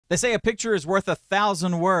They say a picture is worth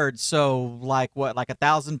 1,000 words. So, like what? Like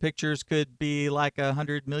 1,000 pictures could be like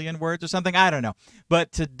 100 million words or something. I don't know.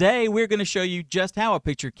 But today we're going to show you just how a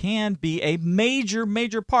picture can be a major,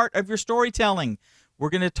 major part of your storytelling. We're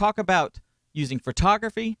going to talk about using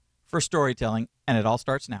photography for storytelling, and it all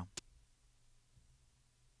starts now.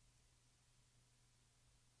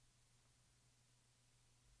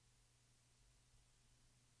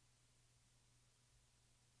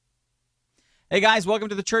 Hey guys, welcome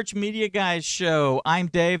to the Church Media Guys show. I'm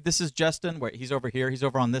Dave. This is Justin. Wait, he's over here. He's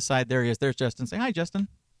over on this side. There he is. There's Justin. Say hi, Justin.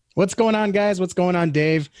 What's going on, guys? What's going on,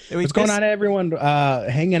 Dave? What's going on, everyone?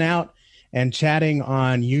 Hanging out and chatting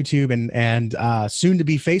on YouTube and soon to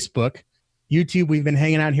be Facebook. YouTube, we've been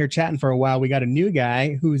hanging out here chatting for a while. We got a new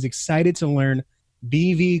guy who's excited to learn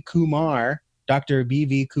B.V. Kumar, Dr.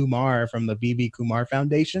 B.V. Kumar from the B.V. Kumar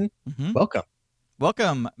Foundation. Welcome.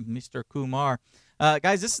 Welcome, Mr. Kumar.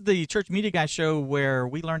 Guys, this is the Church Media Guy show where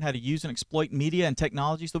we learn how to use and exploit media and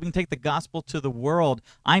technology so we can take the gospel to the world.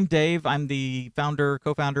 I'm Dave. I'm the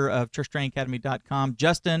co-founder of ChurchTrainingAcademy.com.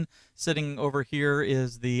 Justin, sitting over here,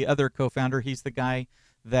 is the other co-founder. He's the guy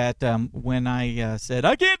that when I said,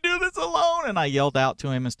 I can't do this alone, and I yelled out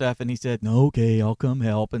to him and stuff, and he said, no, okay, I'll come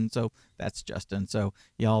help. And so that's Justin. So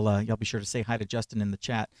y'all be sure to say hi to Justin in the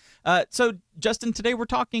chat. So, Justin, today we're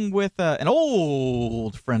talking with an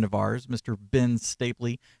old friend of ours, Mr. Ben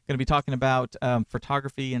Stapley. Going to be talking about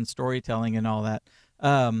photography and storytelling and all that.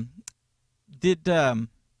 Did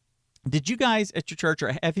you guys at your church,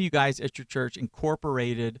 or have you guys at your church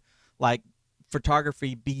incorporated like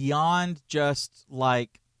photography beyond just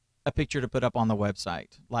like a picture to put up on the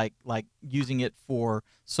website, like using it for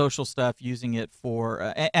social stuff, using it for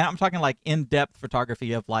and I'm talking like in-depth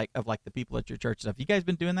photography of like the people at your church stuff? You guys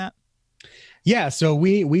been doing that? Yeah, so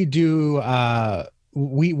we do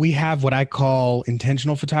we have what I call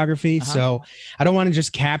intentional photography. So I don't want to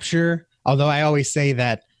just capture, although I always say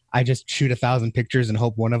that I just shoot 1,000 pictures and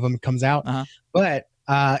hope one of them comes out. But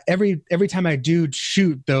every time I do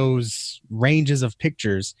shoot those ranges of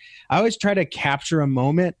pictures, I always try to capture a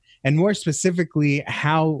moment, and more specifically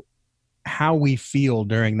how we feel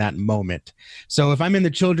during that moment. So if I'm in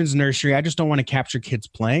the children's nursery, I just don't want to capture kids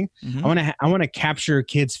playing. I want to capture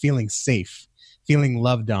kids feeling safe, feeling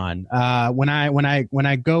loved on. When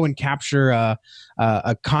I go and capture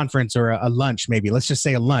a conference or a lunch, maybe let's just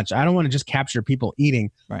say a lunch, I don't want to just capture people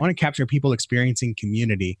eating. Right. I want to capture people experiencing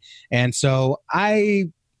community. And so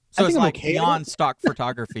so it's like beyond stock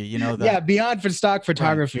photography, you know? Yeah, beyond stock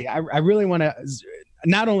photography. Right. I really want to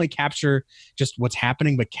not only capture just what's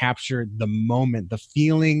happening, but capture the moment, the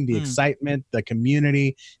feeling, the excitement, the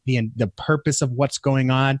community, the purpose of what's going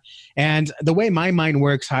on. And the way my mind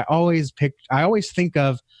works, I always think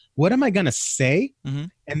of, what am I going to say?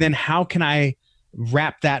 And then how can I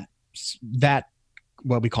wrap that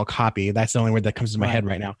what we call copy? That's the only word that comes to my head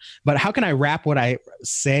right now. But how can I wrap what I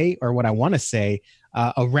say or what I want to say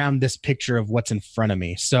around this picture of what's in front of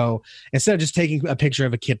me? So instead of just taking a picture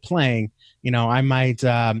of a kid playing, I might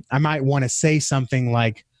want to say something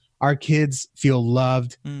like, our kids feel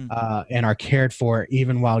loved and are cared for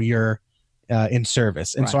even while you're in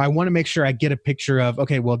service. And so I want to make sure I get a picture of,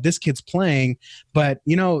 okay, well, this kid's playing, but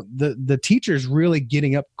the teacher's really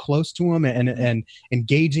getting up close to him and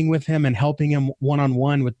engaging with him and helping him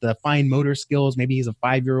one-on-one with the fine motor skills. Maybe he's a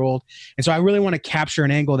 5-year-old. And so I really want to capture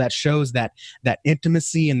an angle that shows that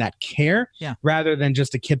intimacy and that care rather than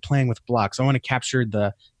just a kid playing with blocks. I want to capture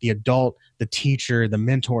the adult, the teacher, the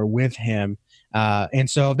mentor with him. And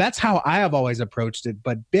so that's how I have always approached it.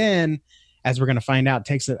 But Ben, as we're going to find out,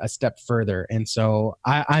 takes it a step further. And so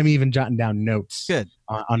I'm even jotting down notes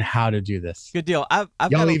on how to do this. Good deal.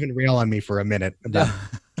 Y'all even rail on me for a minute about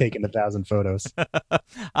taking 1,000 photos.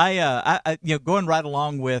 I going right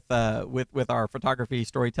along with our photography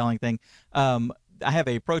storytelling thing. I have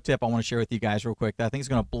a pro tip I want to share with you guys real quick that I think is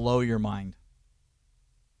going to blow your mind.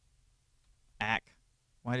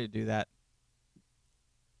 Why did it do that?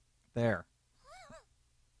 There.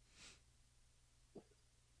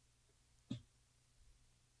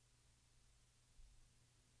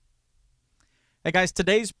 Hey guys,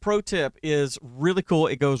 today's pro tip is really cool.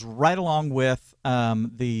 It goes right along with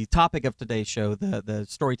the topic of today's show, the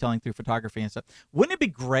storytelling through photography and stuff. Wouldn't it be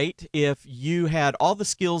great if you had all the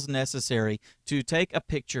skills necessary to take a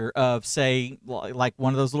picture of, say, like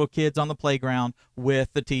one of those little kids on the playground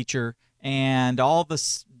with the teacher and all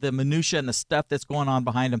the minutia and the stuff that's going on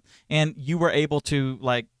behind them, and you were able to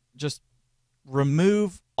like just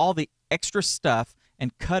remove all the extra stuff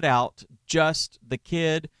and cut out just the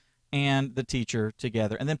kid and the teacher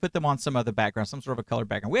together, and then put them on some other background, some sort of a colored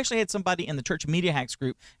background. We actually had somebody in the Church Media Hacks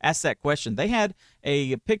group ask that question. They had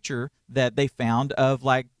a picture that they found of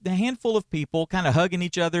like a handful of people kind of hugging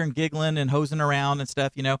each other and giggling and hosing around and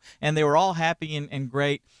stuff, you know, and they were all happy and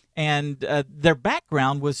great. And their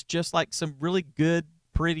background was just like some really good,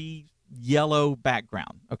 pretty yellow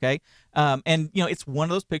background, okay? And, you know, it's one of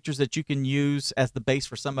those pictures that you can use as the base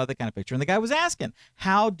for some other kind of picture. And the guy was asking,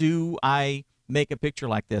 how do I make a picture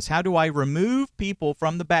like this? How do I remove people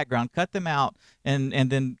from the background, cut them out, and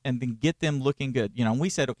then get them looking good? You know, and we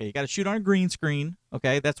said, okay, you got to shoot on a green screen.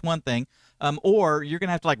 Okay, that's one thing. Or you're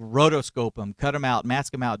gonna have to like rotoscope them, cut them out,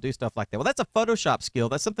 mask them out, do stuff like that. Well, that's a Photoshop skill.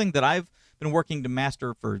 That's something that I've been working to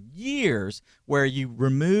master for years, where you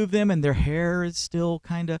remove them and their hair is still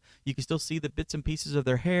kind of, you can still see the bits and pieces of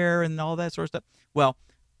their hair and all that sort of stuff. Well,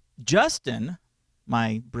 Justin,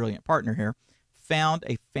 my brilliant partner here, found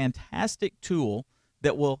a fantastic tool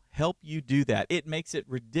that will help you do that. It makes it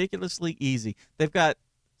ridiculously easy. They've got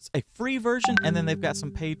a free version and then they've got some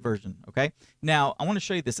paid version, okay? Now, I want to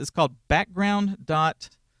show you this. It's called remove.bg.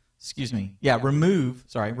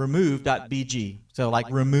 So like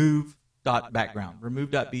remove.background,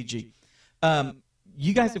 remove.bg.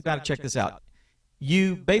 You guys have got to check this out.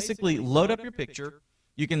 You basically load up your picture.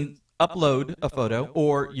 You can upload a photo,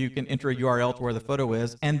 or you can enter a URL to where the photo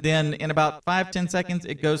is, and then in about 5-10 seconds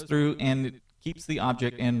it goes through and it keeps the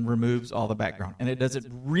object and removes all the background, and it does it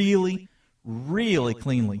really, really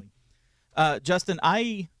cleanly. Justin,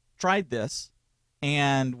 I tried this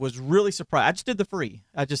and was really surprised. I just did the free.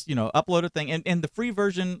 I just, you know, upload a thing, and the free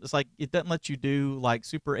version is like, it doesn't let you do like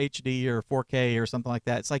super HD or 4K or something like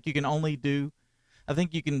that. It's like you can only do, I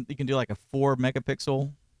think you can do like a 4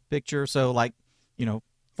 megapixel picture, so like, you know,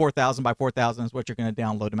 4,000 by 4,000 is what you're going to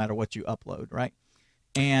download no matter what you upload, right?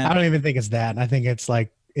 And I don't even think it's that. I think it's like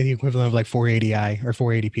the equivalent of like 480i or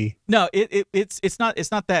 480p. No, it's not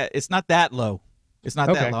that low. It's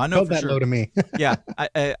not that low. I know Felt for that sure. low to me. Yeah,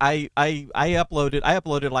 I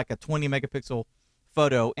uploaded like a 20 megapixel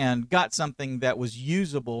photo and got something that was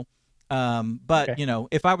usable. But Okay. you know,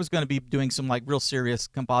 if I was going to be doing some like real serious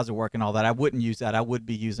composite work and all that, I wouldn't use that. I would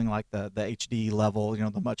be using like the HD level, you know,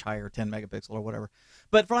 the much higher 10 megapixel or whatever.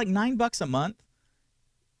 But for like $9 a month,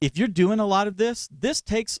 if you're doing a lot of this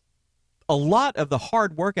takes a lot of the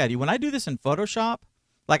hard work out of you. When I do this in Photoshop,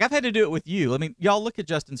 like I've had to do it with you. I mean, y'all look at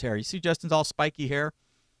Justin's hair. You see Justin's all spiky hair.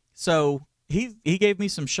 So he gave me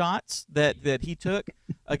some shots that he took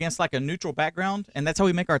against like a neutral background, and that's how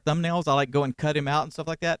we make our thumbnails. I like go and cut him out and stuff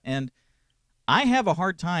like that. And I have a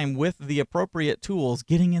hard time with the appropriate tools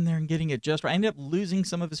getting in there and getting it just right. I ended up losing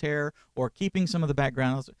some of his hair or keeping some of the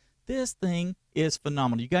background. This thing is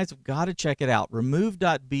phenomenal. You guys have got to check it out.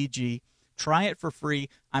 Remove.bg. Try it for free.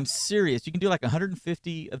 I'm serious. You can do like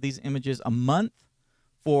 150 of these images a month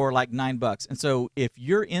for like $9. And so if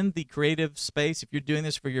you're in the creative space, if you're doing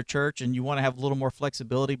this for your church and you want to have a little more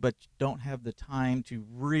flexibility, but you don't have the time to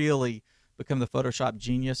really become the Photoshop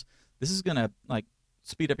genius, this is going to like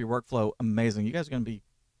speed up your workflow. Amazing. You guys are going to be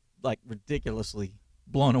like ridiculously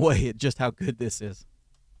blown away at just how good this is.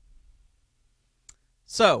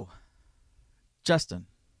 So, Justin,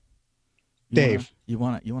 Dave, you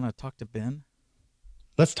want to talk to Ben?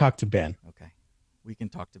 let's talk to Ben. Okay, we can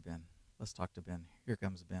talk to Ben. Let's talk to Ben. Here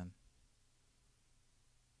comes Ben.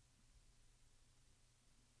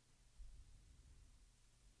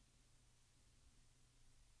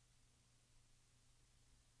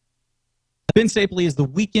 Ben Stapley is the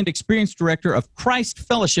Weekend Experience Director of Christ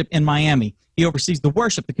Fellowship in Miami. He oversees the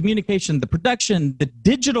worship, the communication, the production, the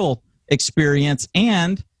digital experience,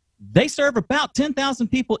 and they serve about 10,000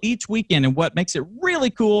 people each weekend. And what makes it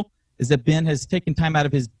really cool is that Ben has taken time out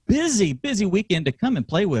of his busy weekend to come and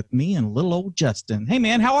play with me and little old Justin. Hey,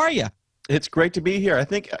 man, how are you? It's great to be here. I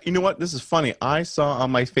think, you know what, this is funny. I saw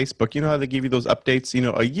on my Facebook, you know how they give you those updates? You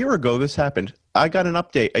know, a year ago this happened. I got an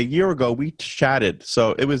update. A year ago we chatted.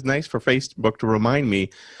 So it was nice for Facebook to remind me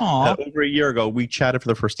that over a year ago we chatted for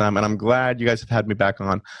the first time, and I'm glad you guys have had me back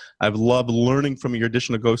on. I've loved learning from your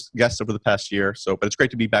additional guests over the past year. So, but it's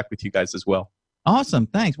great to be back with you guys as well. Awesome.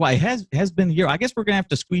 Thanks. Well, it has been a year. I guess we're going to have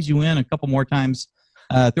to squeeze you in a couple more times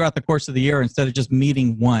throughout the course of the year instead of just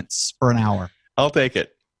meeting once for an hour. I'll take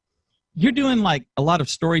it. You're doing like a lot of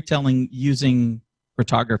storytelling using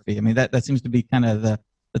photography. I mean, that seems to be kind of the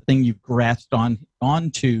thing you've grasped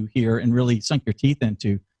onto here and really sunk your teeth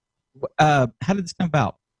into. How did this come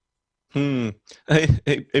about?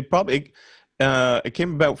 It probably it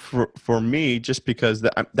came about for me just because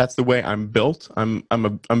that's the way I'm built. I'm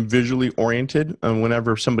visually oriented, and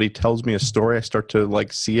whenever somebody tells me a story, I start to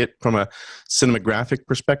like see it from a cinematographic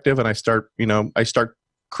perspective, and I start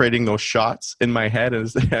creating those shots in my head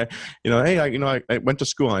as hey, I went to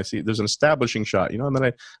school and I see there's an establishing shot, and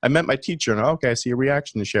then I met my teacher and okay, I see a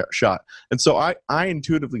reaction shot. And so I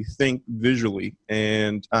intuitively think visually,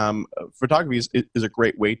 and photography is a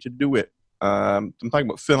great way to do it. I'm talking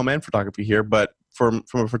about film and photography here, but from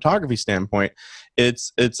a photography standpoint,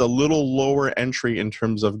 it's a little lower entry in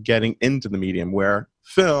terms of getting into the medium, where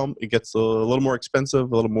film, it gets a little more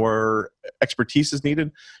expensive, a little more expertise is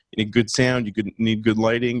needed. You need good sound, you need good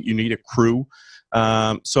lighting, you need a crew.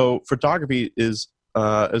 So photography is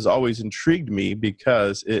always intrigued me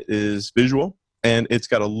because it is visual and it's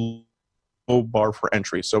got a low bar for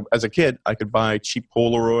entry. So as a kid, I could buy cheap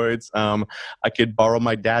Polaroids. I could borrow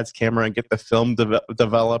my dad's camera and get the film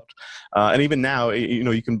developed. And even now,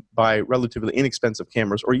 you can buy relatively inexpensive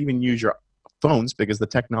cameras or even use your phones, because the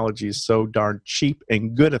technology is so darn cheap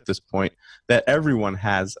and good at this point that everyone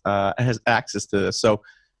has access to this. So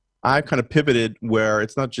I kind of pivoted where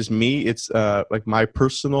it's not just me, it's like my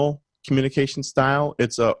personal communication style.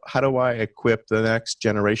 It's how do I equip the next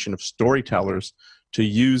generation of storytellers to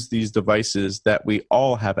use these devices that we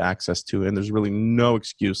all have access to, and there's really no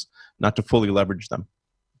excuse not to fully leverage them.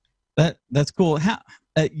 That's cool. How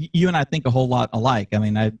you and I think a whole lot alike. I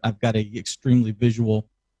mean, I've got an extremely visual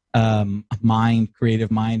mind,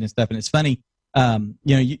 creative mind and stuff. And it's funny,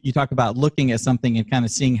 you talk about looking at something and kind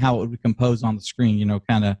of seeing how it would compose on the screen,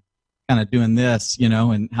 kind of doing this,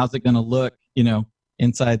 and how's it going to look,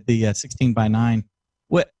 inside the 16:9.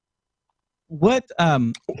 What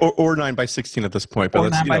or 9:16 at this point, but or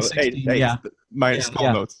 9:16, yeah, minus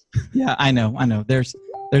small notes. Yeah, I know. There's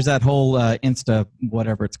that whole Insta,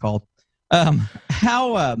 whatever it's called.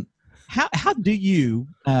 How do you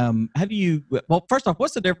well, first off,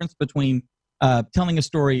 what's the difference between telling a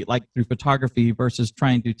story like through photography versus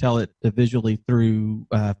trying to tell it visually through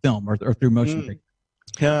film or through motion picture?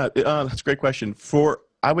 Yeah, that's a great question.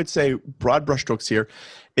 I would say broad brushstrokes here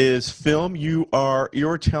is film.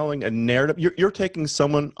 You're telling a narrative. You're taking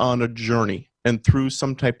someone on a journey and through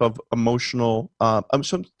some type of emotional,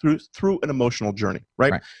 through an emotional journey,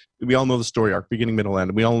 right? We all know the story arc, beginning, middle,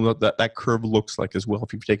 end. We all know what that curve looks like as well.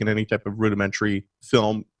 If you've taken any type of rudimentary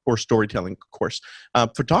film or storytelling course,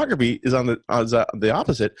 photography is on the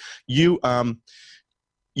opposite. You are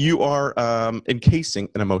encasing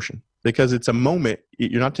an emotion. Because it's a moment,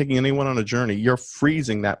 you're not taking anyone on a journey. You're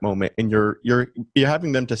freezing that moment, and you're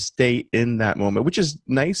having them to stay in that moment, which is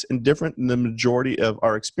nice and different than the majority of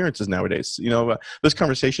our experiences nowadays. This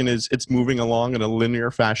conversation it's moving along in a linear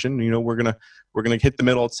fashion. We're gonna hit the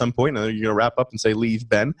middle at some point, and then you're gonna wrap up and say, "Leave,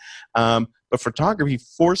 Ben." But photography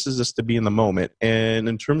forces us to be in the moment, and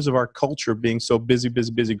in terms of our culture being so busy,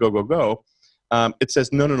 go. It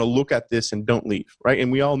says, no, look at this and don't leave, right?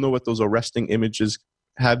 And we all know what those arresting images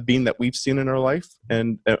have been that we've seen in our life,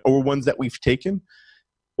 and or ones that we've taken,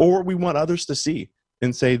 or we want others to see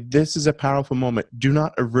and say, this is a powerful moment. Do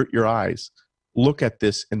not avert your eyes. Look at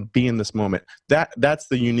this and be in this moment. That's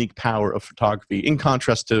the unique power of photography, in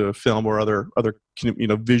contrast to film or other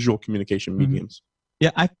visual communication mediums.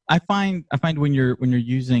 Yeah, I find when you're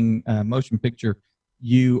using motion picture,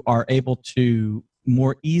 you are able to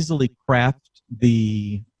more easily craft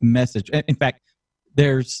the message. In fact,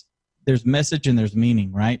 there's message and there's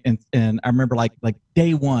meaning, right? And I remember like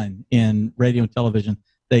day one in radio and television,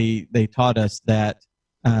 they taught us that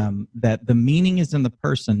the meaning is in the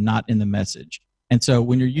person, not in the message. And so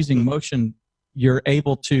when you're using motion, you're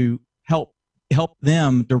able to help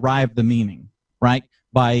them derive the meaning, right?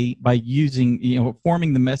 By using,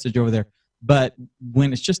 forming the message over there. But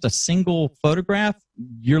when it's just a single photograph,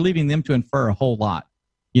 you're leaving them to infer a whole lot,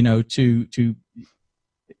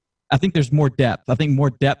 I think there's more depth. I think more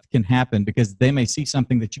depth can happen because they may see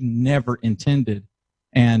something that you never intended,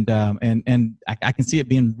 and I can see it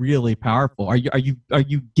being really powerful. Are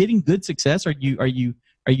you getting good success? Are you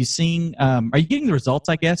seeing? Are you getting the results,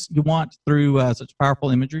 I guess, you want through such powerful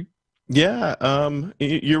imagery? Yeah,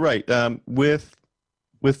 you're right. With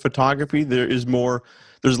photography, there's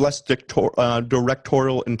less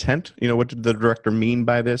directorial intent. What did the director mean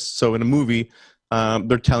by this? So in a movie,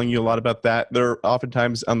 they're telling you a lot about that. They're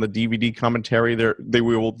oftentimes on the DVD commentary. They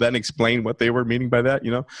will then explain what they were meaning by that.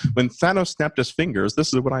 When Thanos snapped his fingers,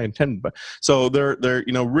 this is what I intended. But so they're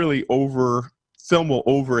really film will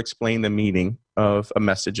over explain the meaning of a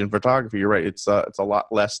message. In photography, you're right. It's a lot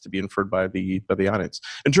less to be inferred by the audience.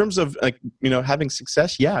 In terms of having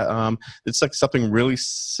success, it's like something really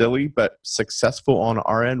silly but successful on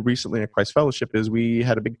our end. Recently at Christ Fellowship is we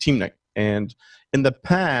had a big team night. And in the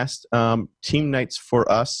past, team nights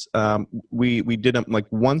for us, we did them like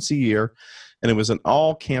once a year, and it was an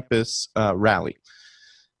all-campus rally.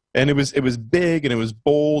 And it was big, and it was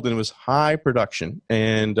bold, and it was high production,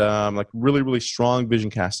 and like really, really strong vision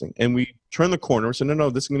casting. And we turned the corner and said, no,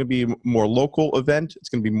 this is going to be a more local event. It's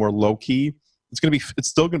going to be more low key. It's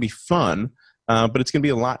still going to be fun, but it's going to be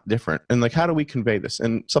a lot different. And like, how do we convey this?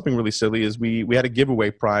 And something really silly is we had a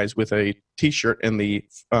giveaway prize with a T-shirt and the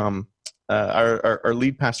our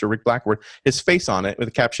lead pastor Rick Blackwood, his face on it with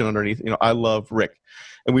a caption underneath, I love Rick.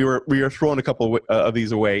 And we were throwing a couple of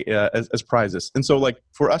these away as prizes. And so, like,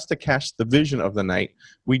 for us to catch the vision of the night,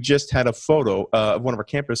 we just had a photo of one of our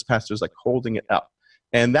campus pastors like holding it up,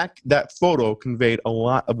 and that photo conveyed a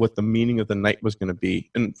lot of what the meaning of the night was going to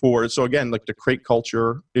be. And so again, like, to create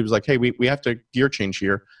culture, it was like, hey, we have to gear change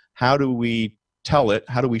here. How do we tell it?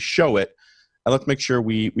 How do we show it? And let's make sure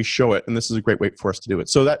we show it. And this is a great way for us to do it.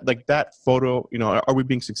 So that photo, are we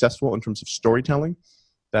being successful in terms of storytelling?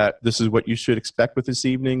 That this is what you should expect with this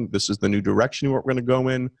evening. This is the new direction we're going to go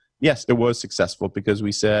in. Yes, it was successful because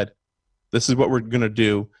we said, this is what we're going to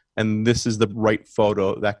do, and this is the right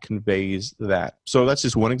photo that conveys that. So that's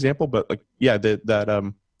just one example, but like, yeah, that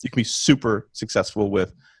you can be super successful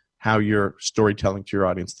with how you're storytelling to your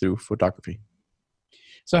audience through photography.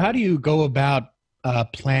 So how do you go about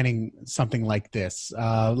planning something like this?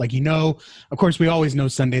 Like, of course, we always know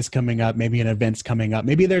Sunday's coming up, maybe an event's coming up.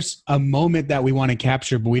 Maybe there's a moment that we want to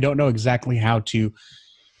capture, but we don't know exactly how to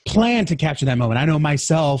plan to capture that moment. I know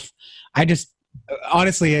myself,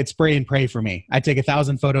 honestly, it's spray and pray for me. I take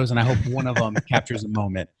 1,000 photos and I hope one of them captures a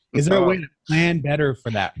moment. Is there a way to plan better for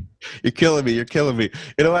that? You're killing me. You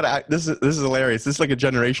know what? This is hilarious. This is like a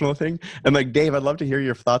generational thing. And like, Dave, I'd love to hear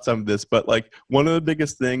your thoughts on this. But like, one of the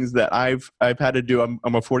biggest things that I've had to do. I'm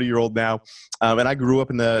a 40-year-old now, and I grew up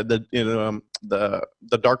in the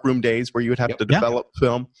dark room days where you would have to develop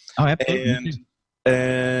film. Oh, absolutely.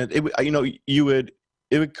 And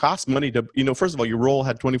it would cost money to, first of all, your roll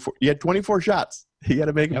had 24. You had 24 shots. You got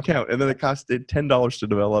to make them count, and then it costed $10 to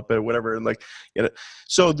develop it, whatever. And like,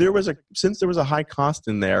 so since there was a high cost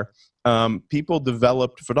in there,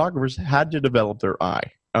 photographers had to develop their eye.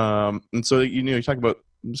 And so you talk about.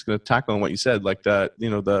 I'm just going to tackle on what you said, like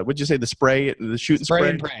what'd you say? The spray, the shoot and spray.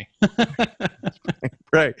 And pray.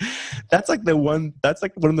 Right. That's like one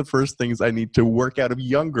of the first things I need to work out of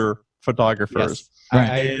younger photographers. Yes,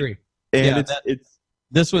 I agree. And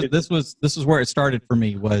This was where it started for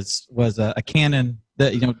me. Was a Canon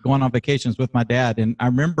that going on vacations with my dad, and I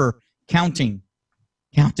remember counting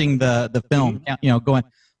the film. Going,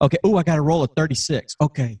 okay, I got to roll a 36.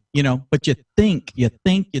 Okay, but you think,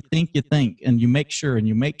 and you make sure, and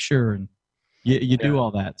you do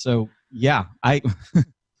all that. So yeah,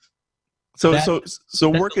 So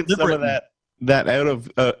working some of that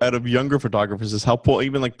out of younger photographers is helpful.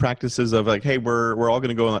 Even like practices of like, hey, we're all going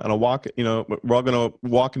to go on a walk. We're all going to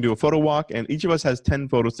walk and do a photo walk, and each of us has 10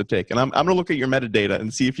 photos to take. And I'm going to look at your metadata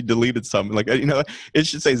and see if you deleted some. Like, it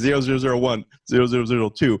should say 0001,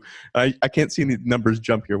 0002. I can't see any numbers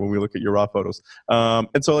jump here when we look at your raw photos.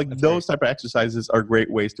 And so like those type of exercises are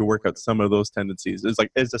great ways to work out some of those tendencies. It's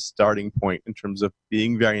like as a starting point in terms of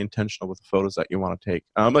being very intentional with the photos that you want to take.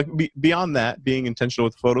 Beyond that, being intentional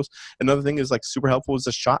with photos. Another thing is like super helpful is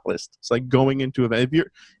a shot list. It's like going into an event.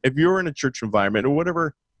 If you're in a church environment or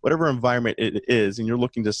whatever environment it is, and you're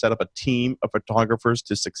looking to set up a team of photographers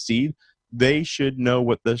to succeed, they should know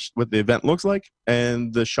what the event looks like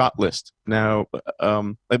and the shot list. Now,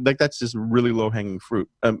 like that's just really low hanging fruit.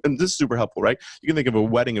 And this is super helpful, right? You can think of a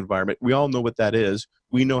wedding environment. We all know what that is.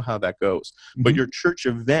 We know how that goes. Mm-hmm. But your church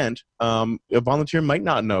event, a volunteer might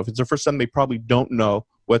not know. If it's their first time, they probably don't know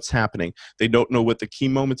what's happening. They don't know what the key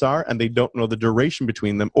moments are, and they don't know the duration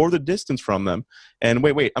between them or the distance from them. And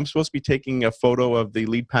wait, I'm supposed to be taking a photo of the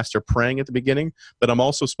lead pastor praying at the beginning, but I'm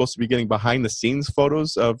also supposed to be getting behind the scenes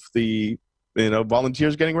photos of the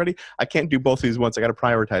volunteers getting ready. I can't do both of these once. I got to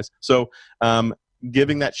prioritize. So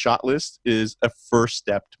giving that shot list is a first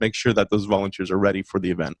step to make sure that those volunteers are ready for the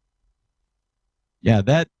event. Yeah,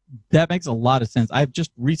 that makes a lot of sense. I've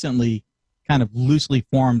just recently kind of loosely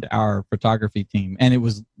formed our photography team, and it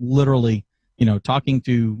was literally, talking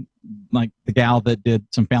to like the gal that did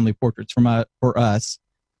some family portraits for us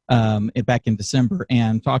back in December,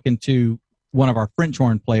 and talking to one of our French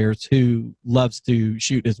horn players who loves to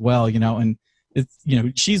shoot as well, and it's,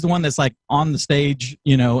 she's the one that's like on the stage,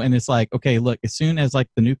 and it's like, okay, look, as soon as like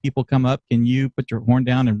the new people come up, can you put your horn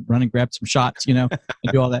down and run and grab some shots, and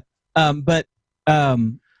do all that.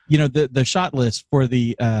 The shot list for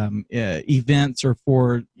the events, or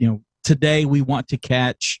for, today we want to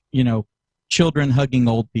catch, children hugging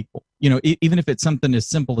old people, even if it's something as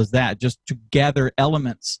simple as that, just to gather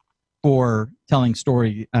elements for telling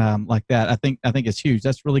story like that. I think it's huge.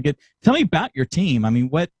 That's really good. Tell me about your team. I mean,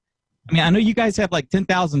 what I mean, I know you guys have like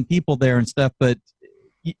 10,000 people there and stuff, but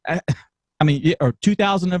I mean, or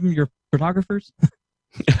 2,000 of them you're photographers?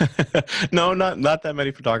 No, not that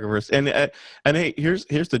many photographers. And hey, here's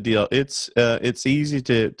the deal. It's easy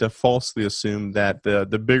to falsely assume that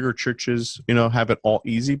the bigger churches, have it all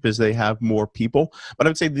easy because they have more people. But I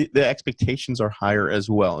would say the expectations are higher as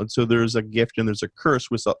well. And so there's a gift and there's a curse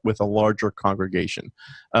with a larger congregation.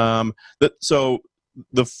 So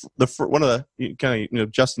one of the kind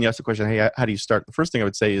of, Justin, you asked the question, hey, how do you start? The first thing I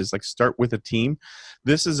would say is like start with a team.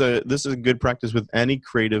 This is a good practice with any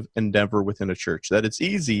creative endeavor within a church, that it's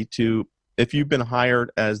easy to, if you've been hired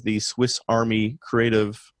as the Swiss Army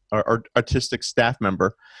creative or artistic staff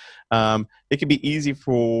member, it can be easy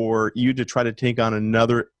for you to try to take on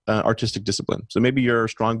another artistic discipline. So maybe you're a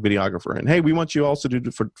strong videographer and hey, we want you also to do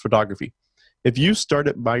photography. If you start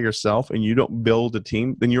it by yourself and you don't build a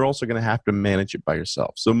team, then you're also going to have to manage it by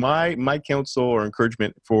yourself. So my counsel or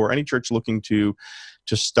encouragement for any church looking to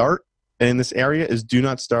start in this area is do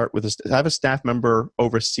not start with have a staff member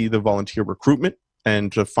oversee the volunteer recruitment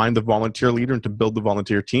and to find the volunteer leader and to build the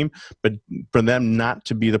volunteer team, but for them not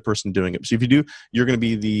to be the person doing it. So if you do, you're going to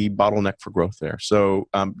be the bottleneck for growth there. So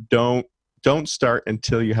don't start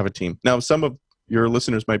until you have a team. Now, some of your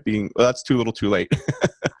listeners might be, well, that's too little too late.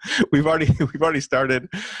 We've already started.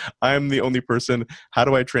 I'm the only person. How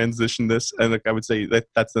do I transition this? And I would say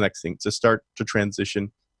that's the next thing, to start to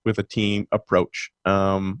transition with a team approach,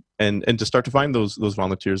 and to start to find those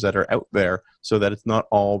volunteers that are out there, so that it's not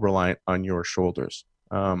all reliant on your shoulders.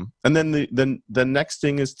 And then the next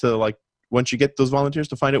thing is to, like, once you get those volunteers,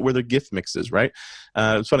 to find out where their gift mix is. Right?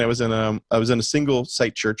 It's funny. I was in a single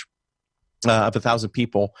site church of 1,000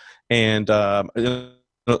 people, and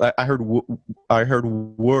I heard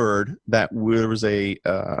word that there was a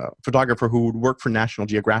photographer who would work for National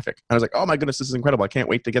Geographic. And I was like, oh my goodness, this is incredible. I can't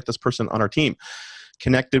wait to get this person on our team.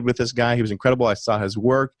 Connected with this guy. He was incredible. I saw his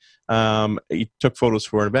work. He took photos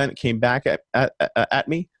for an event, came back at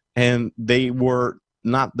me, and they were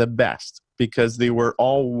not the best because they were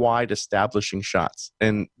all wide establishing shots.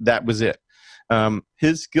 And that was it.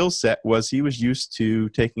 His skill set was he was used to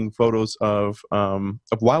taking photos of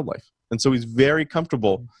wildlife. And so he's very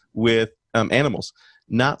comfortable with animals,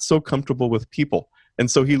 not so comfortable with people. And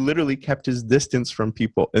so he literally kept his distance from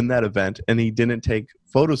people in that event, and he didn't take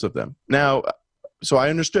photos of them. Now, so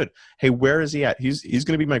I understood, hey, where is he at? He's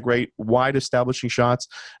going to be my great wide establishing shots.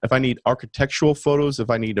 If I need architectural photos,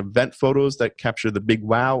 if I need event photos that capture the big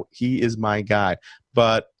wow, he is my guy.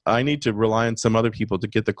 But I need to rely on some other people to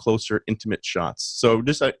get the closer, intimate shots. So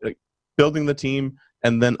just building the team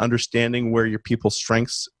and then understanding where your people's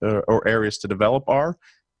strengths or areas to develop are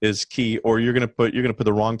is key. Or you're going to put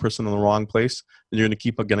the wrong person in the wrong place, and you're going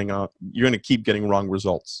to keep getting wrong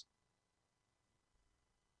results.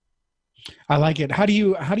 I like it. How do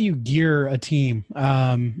you gear a team?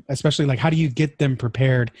 Especially, like, how do you get them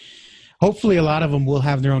prepared? Hopefully a lot of them will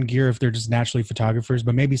have their own gear if they're just naturally photographers,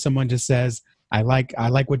 but maybe someone just says, I like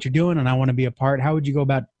what you're doing and I want to be a part. How would you go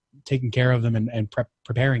about taking care of them and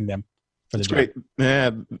preparing them for the job? Great.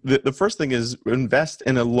 Yeah. The first thing is invest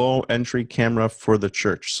in a low entry camera for the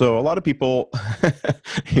church. So a lot of people,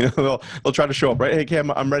 they'll try to show up, right? Hey,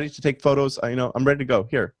 Cam, I'm ready to take photos. I'm ready to go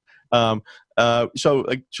here. So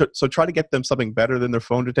try to get them something better than their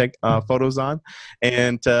phone to take photos on.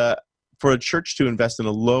 And for a church to invest in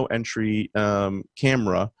a low entry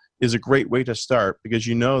camera is a great way to start, because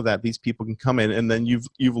you know that these people can come in, and then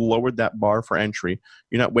you've lowered that bar for entry.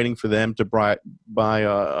 You're not waiting for them to buy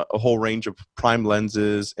a whole range of prime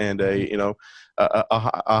lenses and a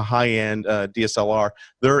high-end DSLR.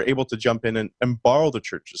 They're able to jump in and borrow the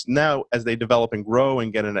churches. Now, as they develop and grow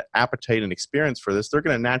and get an appetite and experience for this, they're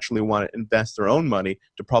going to naturally want to invest their own money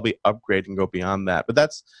to probably upgrade and go beyond that. But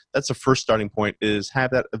that's the first starting point, is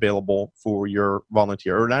have that available for your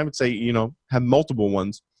volunteer. And I would say, have multiple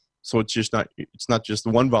ones. So it's not just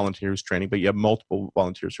one volunteer who's training, but you have multiple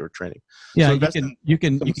volunteers who are training. Yeah, so you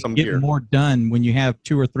can get gear. more done when you have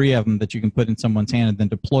 2 or 3 of them that you can put in someone's hand and then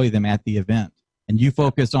deploy them at the event. And you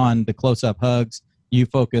focus on the close-up hugs, you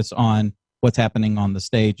focus on what's happening on the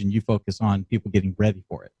stage, and you focus on people getting ready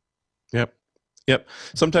for it. Yep.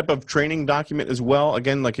 Some type of training document as well.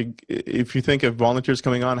 Again, like if you think of volunteers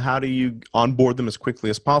coming on, how do you onboard them as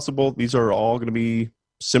quickly as possible? These are all going to be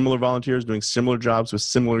similar volunteers doing similar jobs with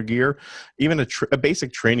similar gear. Even a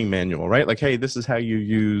basic training manual, right? Like, hey, this is how you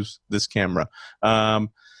use this camera.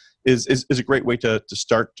 Is a great way to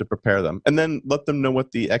start to prepare them, and then let them know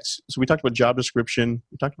what so we talked about job description,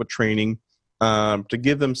 we talked about training, to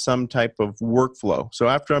give them some type of workflow. So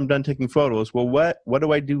after I'm done taking photos, well, what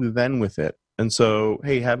do I do then with it? And so,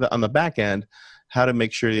 hey, have it on the back end, how to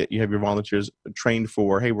make sure that you have your volunteers trained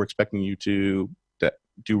for, hey, we're expecting you to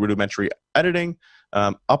do rudimentary editing,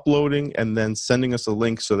 uploading, and then sending us a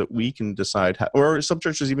link so that we can decide how, or some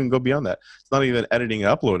churches even go beyond that. It's not even editing and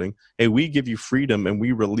uploading. Hey, we give you freedom and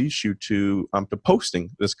we release you to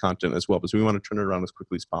posting this content as well, because we want to turn it around as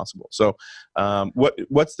quickly as possible. So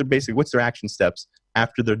what's their action steps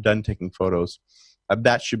after they're done taking photos?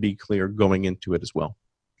 That should be clear going into it as well.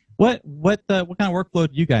 What kind of workflow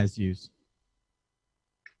do you guys use?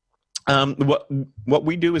 What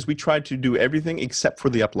we do is we try to do everything except for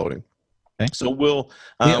the uploading. Okay. So we'll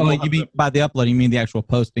you mean by the uploading, you mean the actual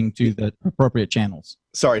posting to the appropriate channels?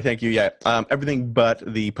 Sorry, thank you. Yeah, everything but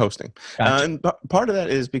the posting. Gotcha. And part of that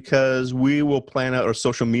is because we will plan out our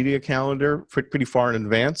social media calendar pretty far in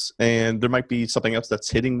advance, and there might be something else that's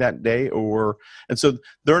hitting that day, and so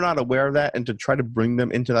they're not aware of that, and to try to bring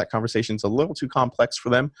them into that conversation is a little too complex for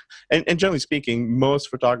them. And generally speaking, most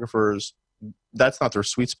photographers, that's not their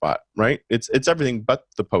sweet spot, right? It's everything but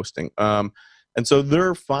the posting. And so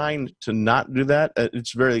they're fine to not do that.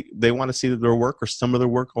 They want to see that their work or some of their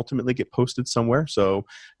work ultimately get posted somewhere. So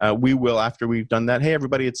we will, after we've done that, hey,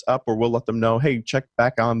 everybody, it's up, or we'll let them know, hey, check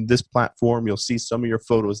back on this platform. You'll see some of your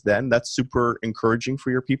photos then. That's super encouraging for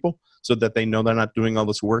your people so that they know they're not doing all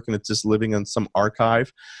this work and it's just living in some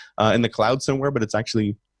archive in the cloud somewhere, but it's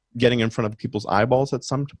actually getting in front of people's eyeballs at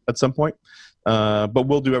some point. But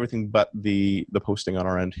we'll do everything but the posting on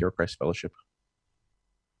our end here at Christ Fellowship.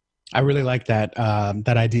 I really like that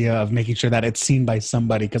idea of making sure that it's seen by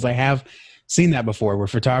somebody, because I have seen that before where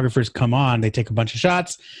photographers come on, they take a bunch of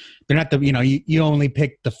shots. They're not you only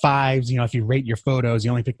pick the fives. If you rate your photos,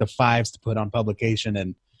 you only pick the fives to put on publication,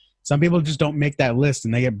 and some people just don't make that list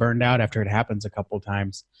and they get burned out after it happens a couple of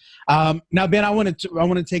times. Now, Ben, I want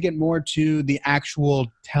to take it more to the actual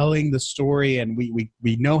telling the story, and we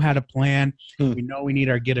know how to plan. We know we need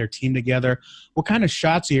to get our team together. What kind of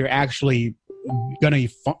shots are you actually going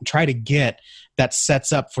to try to get that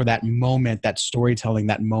sets up for that moment, that storytelling,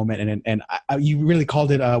 that moment? And you really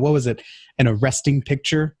called it, what was it? An arresting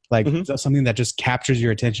picture, like something that just captures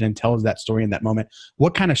your attention and tells that story in that moment.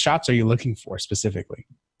 What kind of shots are you looking for specifically?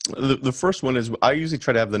 The first one is I usually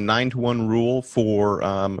try to have the 9-to-1 rule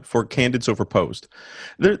for candids over posed.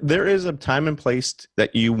 There is a time and place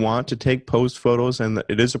that you want to take posed photos, and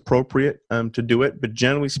it is appropriate to do it. But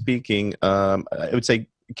generally speaking, I would say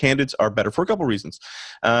candids are better for a couple reasons.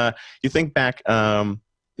 You think back, a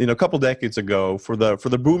couple decades ago, for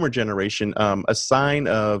the boomer generation, a sign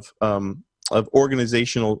of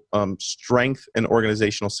organizational strength and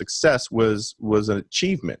organizational success was an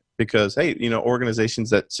achievement, because hey,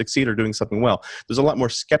 organizations that succeed are doing something well. There's a lot more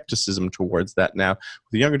skepticism towards that now.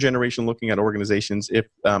 The younger generation looking at organizations, if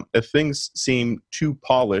things seem too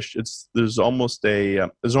polished, there's almost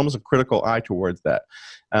a critical eye towards that.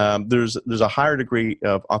 There's a higher degree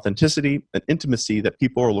of authenticity and intimacy that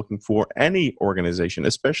people are looking for. Any organization,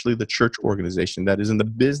 especially the church organization that is in the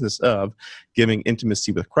business of giving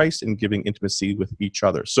intimacy with Christ and giving intimacy with each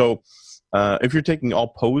other. So if you're taking all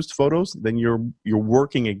posed photos, then you're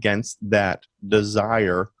working against that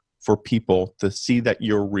desire for people to see that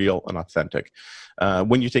you're real and authentic.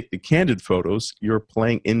 When you take the candid photos, you're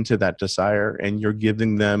playing into that desire, and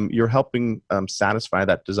you're helping satisfy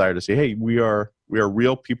that desire to say, hey, we are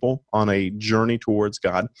real people on a journey towards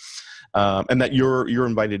God, and that you're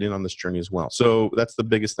invited in on this journey as well. So that's the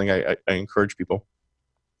biggest thing I encourage people,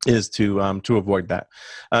 is to avoid that.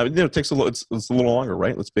 It takes it's a little longer,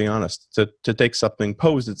 right? Let's be honest. To take something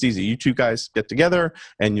posed, it's easy. You two guys get together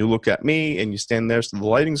and you look at me and you stand there, so the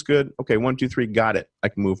lighting's good. Okay, 1, 2, 3, got it. I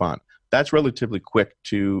can move on. That's relatively quick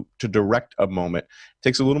to direct a moment. It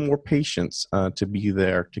takes a little more patience to be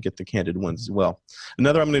there to get the candid ones as well.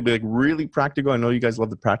 Another, I'm going to be really practical. I know you guys love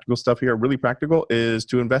the practical stuff here. Really practical is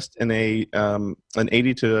to invest in an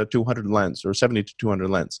 80 to 200 lens, or 70 to 200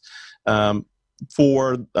 lens. So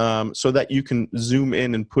that you can zoom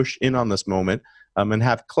in and push in on this moment and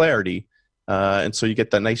have clarity, and so you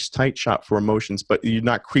get that nice tight shot for emotions, but you're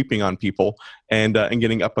not creeping on people and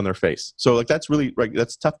getting up on their face. So that's really right.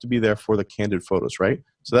 That's tough to be there for the candid photos, right?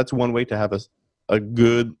 So that's one way to have a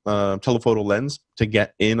good telephoto lens to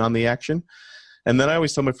get in on the action. And then I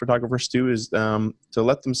always tell my photographers too is to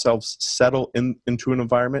let themselves settle into an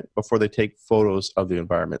environment before they take photos of the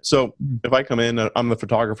environment. So if I come in, I'm the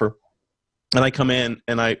photographer, and I come in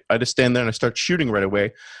and I just stand there and I start shooting right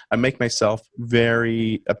away, I make myself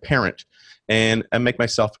very apparent and I make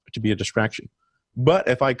myself to be a distraction. But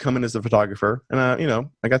if I come in as the photographer and I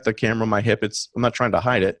got the camera on my hip, I'm not trying to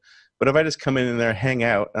hide it. But if I just come in there, hang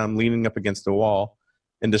out, I'm leaning up against the wall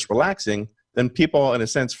and just relaxing, then people in a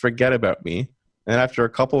sense forget about me. And after a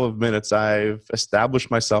couple of minutes, I've established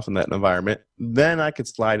myself in that environment. Then I could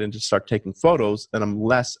slide in to start taking photos, and I'm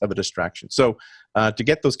less of a distraction. So to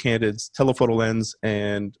get those candids, telephoto lens,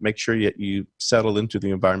 and make sure you settle into the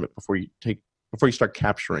environment before you start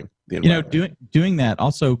capturing the environment. You know, doing that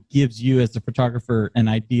also gives you as the photographer an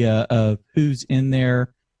idea of who's in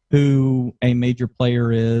there, who a major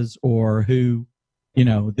player is, or who, you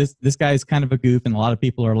know, this guy is kind of a goof and a lot of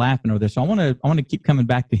people are laughing over this. So I want to keep coming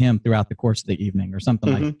back to him throughout the course of the evening or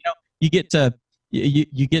something like that. You know,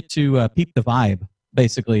 you get to peep the vibe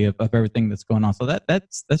basically of everything that's going on. So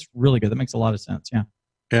that's really good. That makes a lot of sense.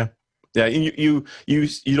 Yeah. Yeah, you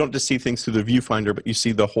don't just see things through the viewfinder, but you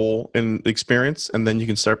see the whole in the experience, and then you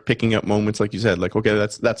can start picking up moments like you said, like, okay,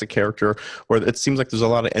 that's a character, or it seems like there's a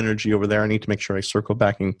lot of energy over there. I need to make sure I circle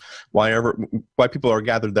back, and why people are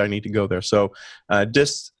gathered there, I need to go there. So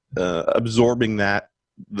just absorbing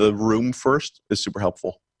the room first is super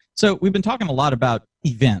helpful. So we've been talking a lot about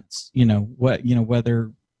events,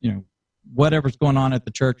 whether whatever's going on at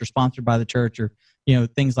the church or sponsored by the church or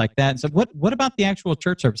things like that. So what about the actual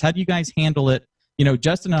church service? How do you guys handle it?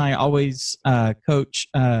 Justin and I always coach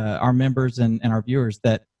our members and our viewers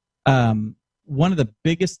that one of the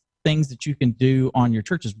biggest things that you can do on your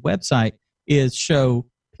church's website is show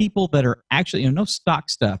people that are actually, no stock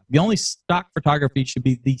stuff. The only stock photography should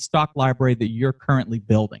be the stock library that you're currently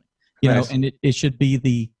building, and it should be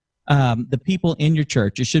the people in your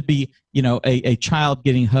church. It should be, a child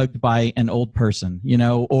getting hugged by an old person,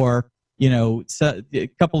 or so a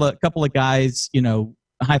couple of guys,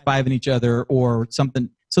 high-fiving each other or something,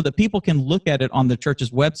 so that people can look at it on the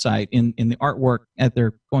church's website in the artwork as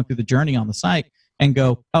they're going through the journey on the site and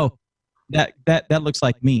go, oh, that looks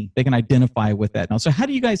like me. They can identify with that. Now, so how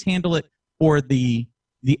do you guys handle it for the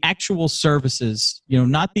actual services,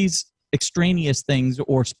 not these extraneous things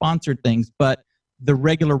or sponsored things, but the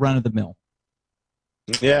regular run-of-the-mill?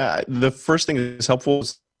 Yeah, the first thing that's helpful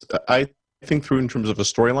is I think through in terms of a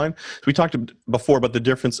storyline. So we talked before about the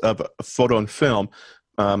difference of photo and film,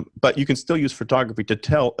 but you can still use photography to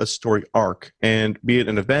tell a story arc, and be it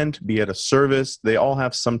an event, be it a service, they all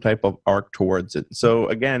have some type of arc towards it. So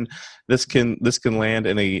again, this can land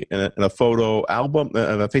in a photo album,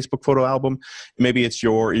 a Facebook photo album. Maybe it's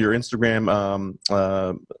your Instagram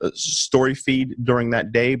story feed during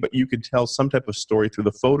that day, but you could tell some type of story through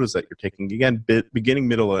the photos that you're taking. Again, beginning,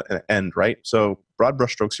 middle, and end, right? So broad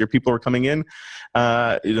brushstrokes here. People are coming in,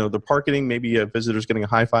 they're parking. Maybe a visitor's getting a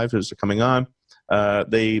high five as they're coming on.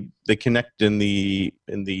 They connect in the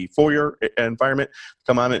foyer environment,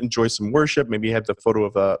 come on and enjoy some worship. Maybe you have the photo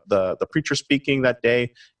of the preacher speaking that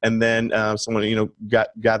day, and then someone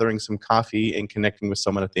gathering some coffee and connecting with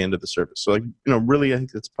someone at the end of the service. So really, I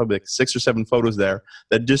think it's probably like 6 or 7 photos there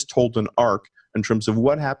that just told an arc in terms of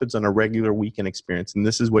what happens on a regular weekend experience, and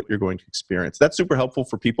this is what you're going to experience. That's super helpful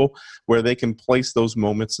for people where they can place those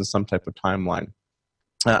moments in some type of timeline.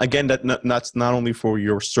 Again, that's not only for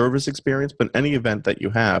your service experience, but any event that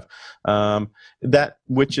you have,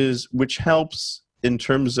 which helps in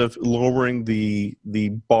terms of lowering the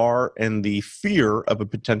bar and the fear of a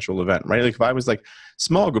potential event, right? Like if I was like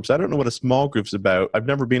small groups, I don't know what a small group's about. I've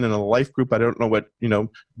never been in a life group. I don't know what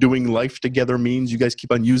doing life together means. You guys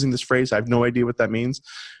keep on using this phrase. I have no idea what that means.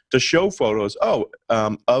 To show photos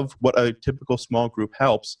of what a typical small group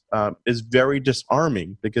helps is very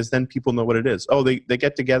disarming, because then people know what it is. Oh, they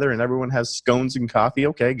get together and everyone has scones and coffee.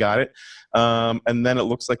 Okay, got it. And then it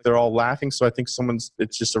looks like they're all laughing. So I think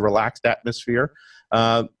it's just a relaxed atmosphere.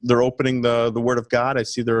 They're opening the Word of God. I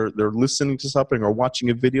see they're listening to something or watching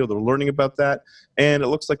a video. They're learning about that. And it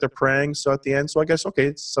looks like they're praying. So at the end, so I guess, okay,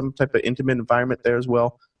 it's some type of intimate environment there as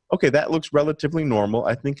well. Okay, that looks relatively normal.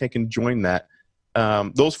 I think I can join that.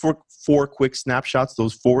 Those four quick snapshots,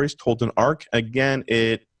 those forays told an arc. Again,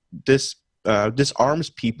 it disarms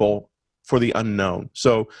people for the unknown.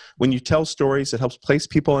 So when you tell stories, it helps place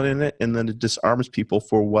people in it, and then it disarms people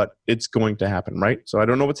for what it's going to happen, right? So I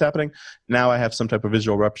don't know what's happening. Now I have some type of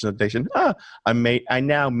visual representation. I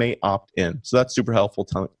now may opt in. So that's super helpful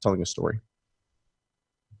telling a story.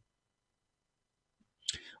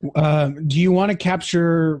 Do you want to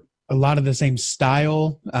capture a lot of the same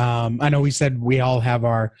style? I know we said we all have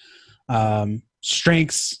our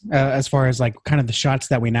strengths as far as like kind of the shots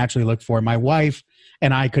that we naturally look for. My wife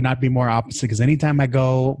and I could not be more opposite, because anytime we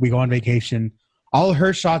go on vacation, all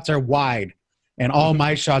her shots are wide and all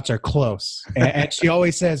my shots are close. And she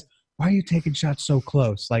always says, why are you taking shots so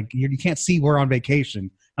close? Like you can't see we're on vacation.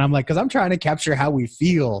 And I'm like, because I'm trying to capture how we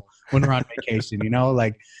feel when we're on vacation,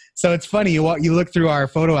 like. So it's funny, you look through our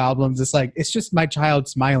photo albums, it's just my child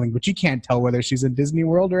smiling, but you can't tell whether she's in Disney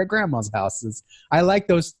World or at grandma's house. I like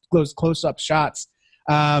those close-up shots.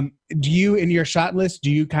 Do you, in your shot list,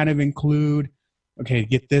 do you kind of include, okay,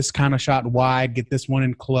 get this kind of shot wide, get this one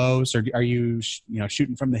in close, or are you,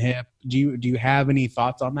 shooting from the hip? Do you have any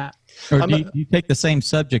thoughts on that? Or do you take the same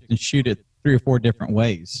subject and shoot it 3 or 4 different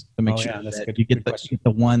ways to make sure that you get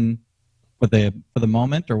the one for the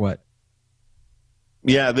moment, or what?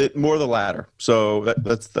 Yeah, more the latter. So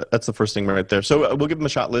that's the first thing right there. So we'll give them a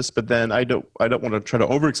shot list, but then I don't want to try to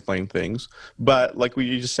over-explain things. But like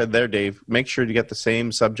you just said there, Dave, make sure to get the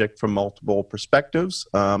same subject from multiple perspectives,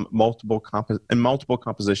 multiple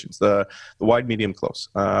compositions, the wide, medium, close.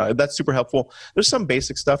 That's super helpful. There's some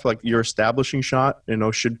basic stuff like your establishing shot,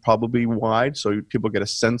 should probably be wide, so people get a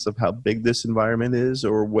sense of how big this environment is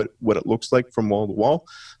or what it looks like from wall to wall.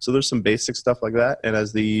 So there's some basic stuff like that. And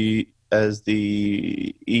as the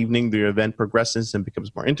evening, the event progresses and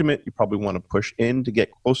becomes more intimate, you probably want to push in to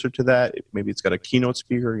get closer to that. Maybe it's got a keynote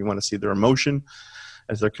speaker. You want to see their emotion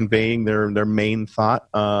as they're conveying their main thought.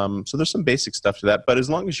 So there's some basic stuff to that. But as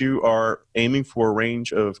long as you are aiming for a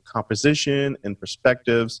range of composition and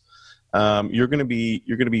perspectives, you're going to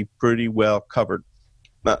be pretty well covered.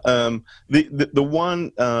 The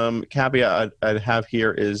one caveat I'd have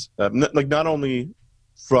here is not only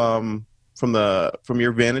from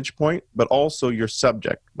your vantage point, but also your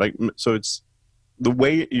subject. So it's the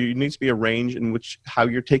way you need to be a range in which how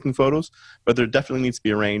you're taking photos, but there definitely needs to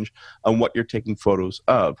be a range on what you're taking photos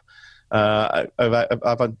of. I've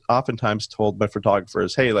oftentimes told my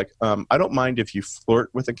photographers, hey, I don't mind if you flirt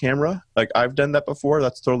with a camera. I've done that before.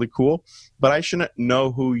 That's totally cool. But I shouldn't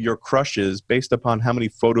know who your crush is based upon how many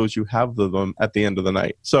photos you have of them at the end of the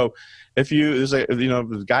night. So if there's a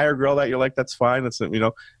guy or girl that you like, that's fine. That's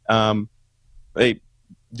hey,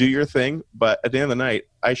 do your thing, but at the end of the night,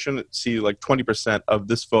 I shouldn't see 20% of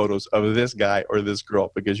this photos of this guy or this girl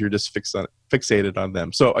because you're just fixated on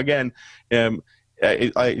them. So again,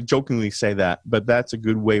 I jokingly say that, but that's a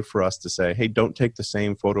good way for us to say, hey, don't take the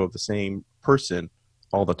same photo of the same person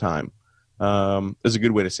all the time. Is a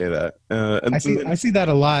good way to say that. I see that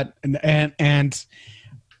a lot, and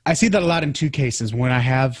I see that a lot in 2 cases when I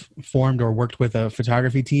have formed or worked with a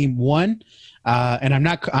photography team. One, and I'm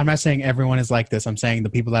not saying everyone is like this. I'm saying the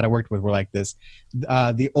people that I worked with were like this.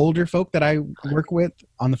 The older folk that I work with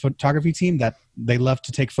on the photography team, that they love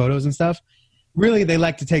to take photos and stuff. Really, they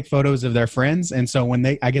like to take photos of their friends, and so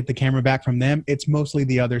when I get the camera back from them, it's mostly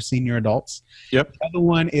the other senior adults. Yep. The other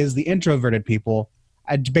one is the introverted people.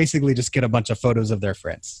 I basically just get a bunch of photos of their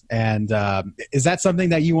friends. And is that something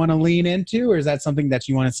that you want to lean into, or is that something that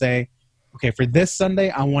you want to say, okay, for this Sunday,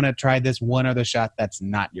 I want to try this one other shot that's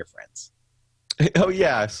not your friends? Oh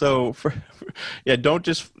yeah. So don't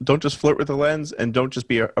just flirt with the lens, and don't just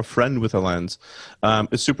be a friend with a lens.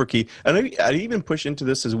 It's super key. And I'd even push into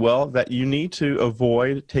this as well, that you need to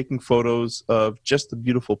avoid taking photos of just the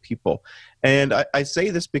beautiful people. And I say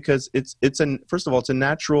this because first of all, it's a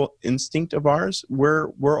natural instinct of ours.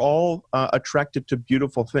 We're all attracted to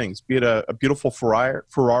beautiful things, be it a beautiful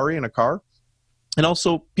Ferrari in a car. And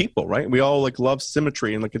also people, right? We all love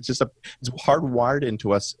symmetry, and it's hardwired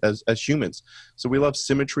into us as humans. So we love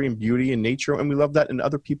symmetry and beauty in nature, and we love that in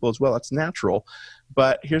other people as well. That's natural.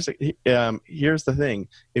 But here's the thing: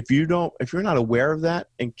 if you're not aware of that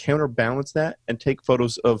and counterbalance that and take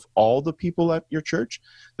photos of all the people at your church,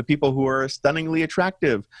 the people who are stunningly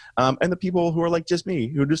attractive, and the people who are like just me,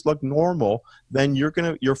 who just look normal, then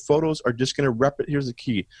your photos are just gonna here's the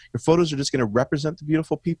key: your photos are just gonna represent the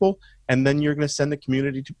beautiful people, and then you're gonna send the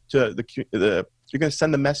community you're going to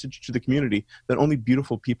send the message to the community that only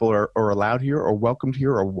beautiful people are allowed here, or welcomed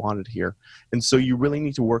here, or wanted here. And so you really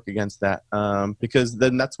need to work against that, because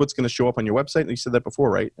then that's what's going to show up on your website. And you said that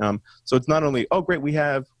before, right? So it's not only, oh, great, we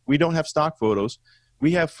don't have stock photos.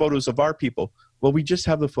 We have photos of our people. Well, we just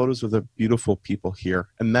have the photos of the beautiful people here.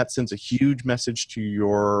 And that sends a huge message to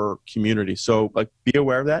your community. So be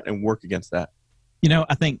aware of that and work against that.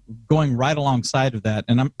 I think going right alongside of that,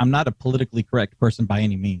 and I'm not a politically correct person by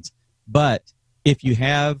any means, but if you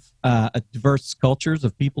have a diverse cultures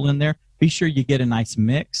of people in there, be sure you get a nice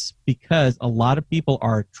mix, because a lot of people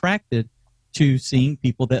are attracted to seeing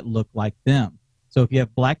people that look like them. So if you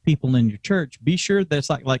have black people in your church, be sure that it's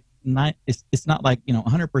not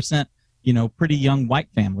 100% pretty young white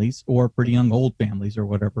families or pretty young old families or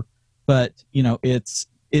whatever, but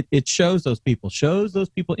it shows those people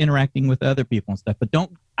interacting with other people and stuff. But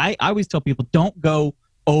I always tell people, don't go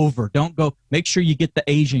make sure you get the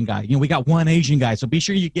Asian guy. We got one Asian guy, so be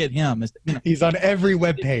sure you get him. He's on every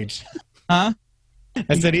web page. Huh?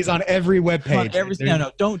 I said he's on every web page.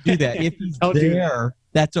 No, don't do that. If he's there,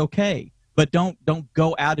 that's okay. But don't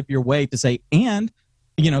go out of your way to say, and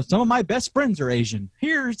some of my best friends are Asian.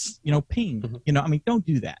 Here's ping. Mm-hmm. Don't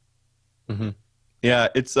do that. Mm-hmm. Yeah,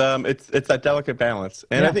 it's that delicate balance,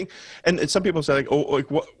 and I think, and some people say like, oh, like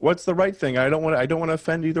what's the right thing? I don't want to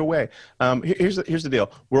offend either way. Here's the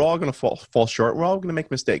deal: we're all going to fall short. We're all going to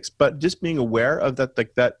make mistakes, but just being aware of that,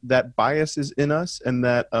 like that bias is in us, and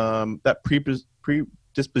that that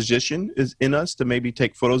predisposition is in us to maybe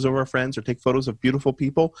take photos of our friends or take photos of beautiful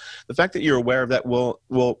people. The fact that you're aware of that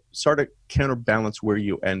will start to counterbalance where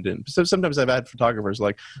you end in. So sometimes I've had photographers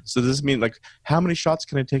like, so does this mean like how many shots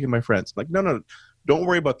can I take of my friends? I'm like, no. Don't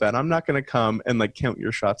worry about that. I'm not going to come and like count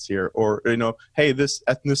your shots here, or hey, this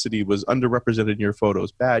ethnicity was underrepresented in your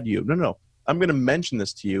photos. Bad you. No. I'm going to mention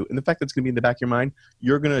this to you, and the fact that it's going to be in the back of your mind,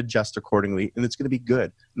 you're going to adjust accordingly, and it's going to be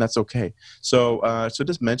good, and that's okay. So, so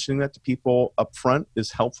just mentioning that to people up front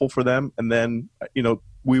is helpful for them, and then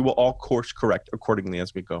we will all course correct accordingly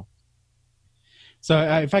as we go. So,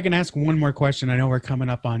 if I can ask one more question, I know we're coming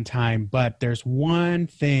up on time, but there's one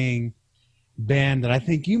thing, Ben, that I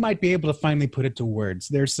think you might be able to finally put it to words.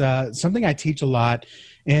 There's something I teach a lot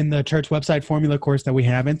in the church website formula course that we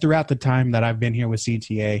have, and throughout the time that I've been here with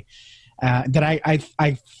CTA, that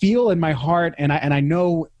I feel in my heart, and I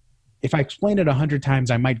know if I explain it 100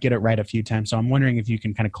 times, I might get it right a few times. So I'm wondering if you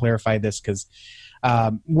can kind of clarify this, because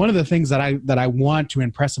one of the things that I want to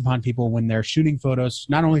impress upon people when they're shooting photos,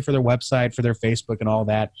 not only for their website, for their Facebook and all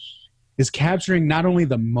that, is capturing not only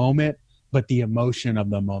the moment, but the emotion of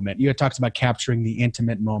the moment. You had talked about capturing the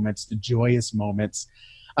intimate moments, the joyous moments.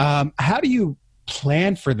 How do you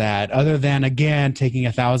plan for that, other than, again, taking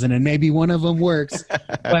 1,000 and maybe one of them works?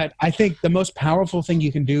 But I think the most powerful thing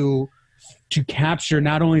you can do to capture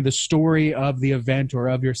not only the story of the event or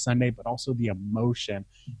of your Sunday, but also the emotion,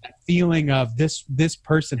 that feeling of this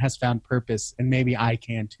person has found purpose, and maybe I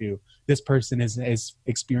can too. This person is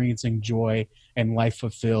experiencing joy and life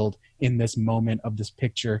fulfilled in this moment of this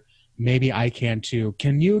picture. Maybe I can too.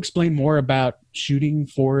 Can you explain more about shooting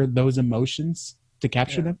for those emotions to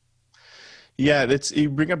capture them? Yeah, you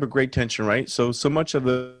bring up a great tension, right? So much of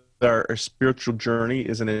our spiritual journey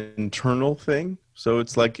is an internal thing. So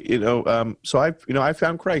it's like, so I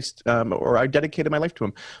found Christ, or I dedicated my life to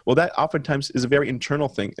him. Well, that oftentimes is a very internal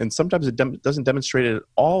thing, and sometimes it doesn't demonstrate it at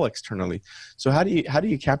all externally. So how do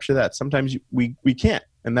you capture that? Sometimes we can't,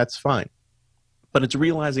 and that's fine. But it's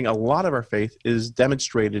realizing a lot of our faith is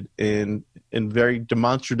demonstrated in very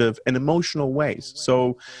demonstrative and emotional ways.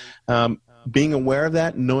 So being aware of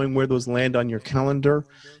that, knowing where those land on your calendar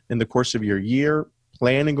in the course of your year,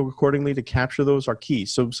 planning accordingly to capture those are key.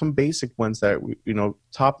 So some basic ones that,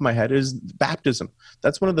 top of my head is baptism.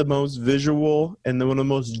 That's one of the most visual and one of the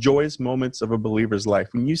most joyous moments of a believer's life.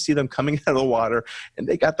 When you see them coming out of the water and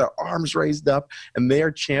they got their arms raised up and they are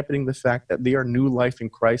championing the fact that they are new life in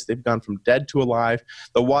Christ. They've gone from dead to alive.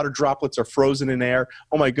 The water droplets are frozen in air.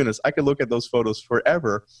 Oh my goodness, I could look at those photos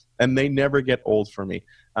forever and they never get old for me.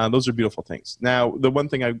 Those are beautiful things. Now, the one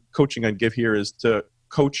thing coaching I give here is to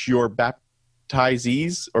coach your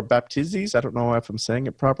baptizees or baptizees. I don't know if I'm saying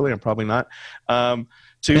it properly. I'm probably not.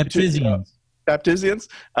 Baptizians. Baptizians.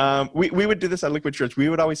 We would do this at Liquid Church. We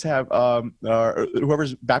would always have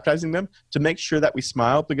whoever's baptizing them to make sure that we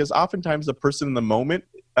smile, because oftentimes the person in the moment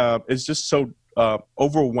is just so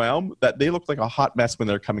overwhelmed that they look like a hot mess when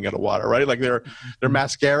they're coming out of water, right? Like their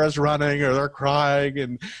mascara's running or they're crying,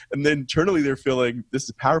 and then internally they're feeling this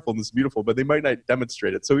is powerful and this is beautiful, but they might not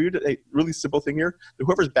demonstrate it. So we would a really simple thing here: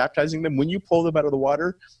 whoever's baptizing them, when you pull them out of the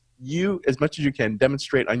water, you, as much as you can,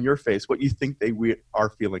 demonstrate on your face what you think they are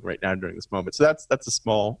feeling right now during this moment. So that's a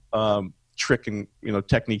small trick and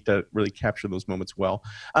technique to really capture those moments well.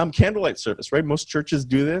 Candlelight service, right? Most churches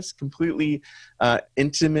do this, completely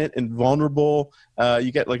intimate and vulnerable.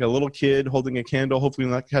 You get like a little kid holding a candle, hopefully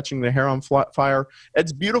not catching their hair on fire.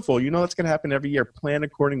 It's beautiful. That's going to happen every year. Plan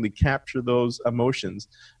accordingly, capture those emotions.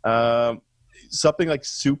 Something like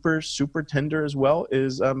super, super tender as well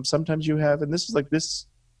is sometimes you have, and this is like this.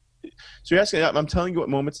 So you're asking, I'm telling you what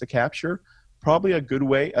moments to capture. Probably a good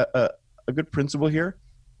way, a good principle here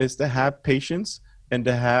is to have patience and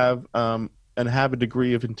to have a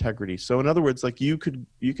degree of integrity. So in other words, like you could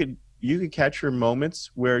capture moments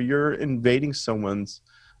where you're invading someone's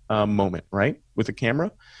moment, right, with a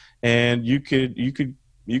camera, and you can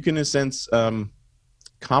in a sense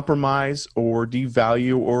compromise or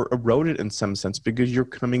devalue or erode it in some sense because you're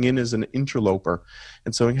coming in as an interloper,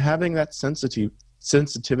 and so having that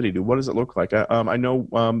sensitivity to what does it look like. I know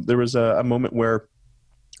there was a moment where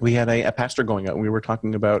we had a pastor going out and we were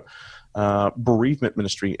talking about bereavement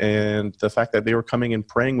ministry and the fact that they were coming and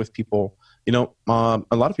praying with people, a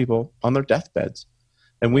lot of people on their deathbeds.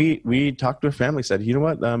 And we talked to a family, said, you know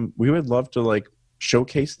what, we would love to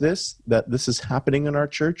showcase that this is happening in our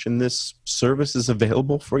church and this service is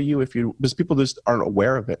available for you because people just aren't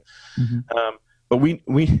aware of it. Mm-hmm. But we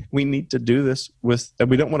need to do this with, and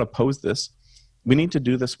we don't want to pose this. We need to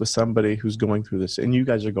do this with somebody who's going through this, and you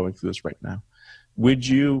guys are going through this right now. Would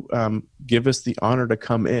you give us the honor to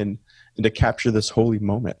come in and to capture this holy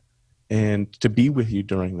moment and to be with you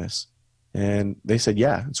during this? And they said,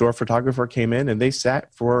 yeah. So our photographer came in and they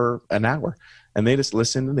sat for an hour and they just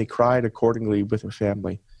listened and they cried accordingly with their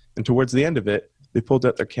family. And towards the end of it, they pulled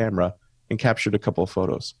out their camera and captured a couple of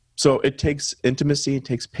photos. So it takes intimacy, it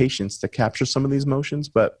takes patience to capture some of these emotions,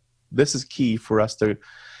 but this is key for us to,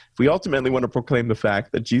 if we ultimately want to proclaim the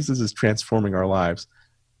fact that Jesus is transforming our lives,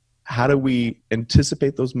 how do we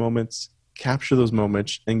anticipate those moments, capture those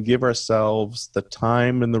moments, and give ourselves the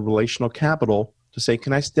time and the relational capital to say,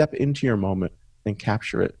 can I step into your moment and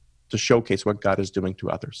capture it to showcase what God is doing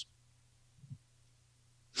to others?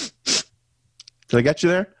 Did I get you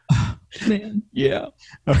there? Man, yeah.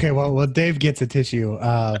 Okay, well, Dave gets a tissue.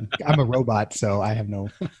 I'm a robot, so I have no.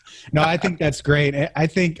 No, I think that's great. I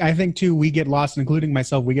think too. We get lost, including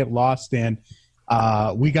myself. We get lost in.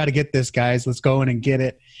 We got to get this, guys. Let's go in and get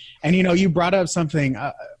it. And you brought up something.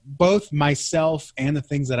 Both myself and the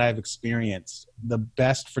things that I've experienced, the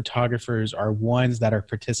best photographers are ones that are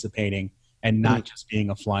participating and not just being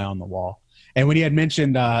a fly on the wall. And when you had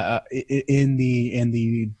mentioned in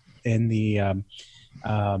the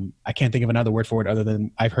I can't think of another word for it other than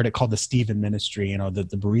I've heard it called the Stephen ministry,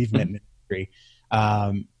 the bereavement ministry.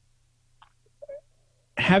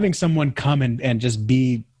 Having someone come and just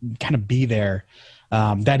be there,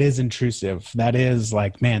 that is intrusive. That is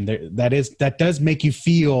like, man, that does make you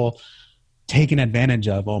feel taken advantage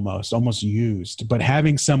of, almost used. But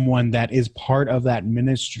having someone that is part of that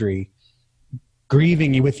ministry,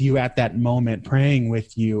 grieving with you at that moment, praying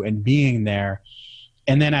with you and being there.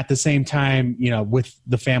 And then at the same time, with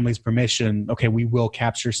the family's permission, okay, we will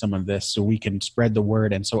capture some of this so we can spread the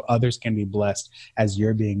word and so others can be blessed as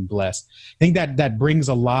you're being blessed. I think that brings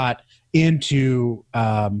a lot into,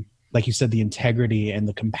 like you said, the integrity and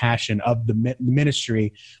the compassion of the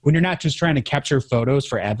ministry when you're not just trying to capture photos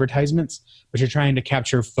for advertisements, but you're trying to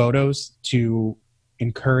capture photos to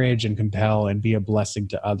encourage and compel and be a blessing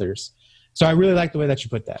to others. So I really like the way that you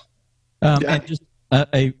put that. And just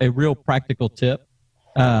a real practical tip.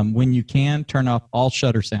 When you can, turn off all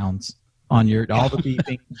shutter sounds on all the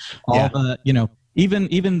beeping, the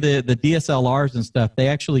even the DSLRs and stuff. They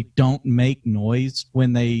actually don't make noise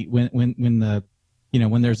when there's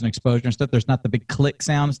an exposure and stuff. There's not the big click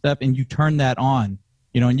sound and stuff, and you turn that on,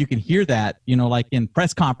 and you can hear that, like in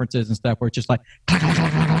press conferences and stuff where it's just like clack, clack,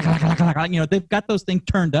 clack, clack, clack, clack, clack, clack. They've got those things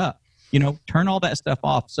turned up. Turn all that stuff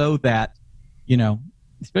off so that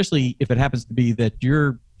especially if it happens to be that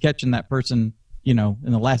you're catching that person, in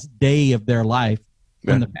the last day of their life,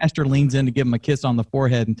 when the pastor leans in to give them a kiss on the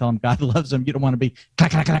forehead and tell them God loves them, you don't want to be clack,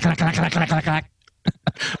 clack, clack, clack, clack, clack, clack, clack.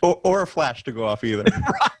 or a flash to go off either.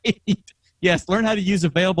 Right. Yes, learn how to use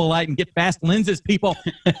available light and get fast lenses, people.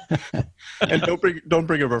 And don't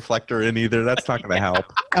bring a reflector in either. That's not going to help.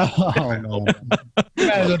 Oh, no. You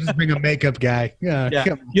might as well just bring a makeup guy.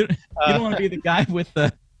 Yeah. You don't want to be the guy with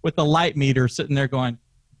the light meter sitting there going,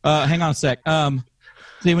 hang on a sec.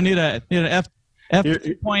 See, we need an F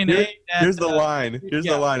 2.8. Here's the line. Here's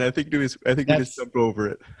the line. I think we just jumped over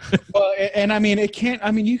it. Well, and I mean,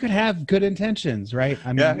 you could have good intentions, right?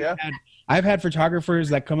 I mean, I've had photographers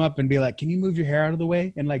that come up and be like, can you move your hair out of the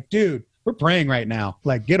way? And like, dude, we're praying right now.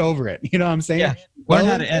 Like, get over it. You know what I'm saying? Yeah. Learn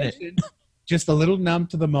how to edit. Just a little numb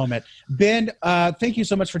to the moment. Ben, thank you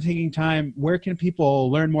so much for taking time. Where can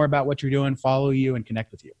people learn more about what you're doing, follow you, and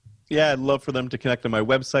connect with you? Yeah, I'd love for them to connect on my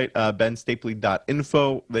website,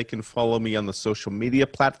 benstapley.info. They can follow me on the social media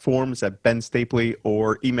platforms at Ben Stapley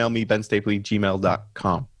or email me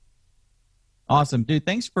benstapley@gmail.com. Awesome, dude.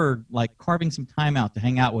 Thanks for carving some time out to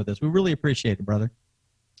hang out with us. We really appreciate it, brother.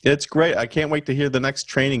 It's great. I can't wait to hear the next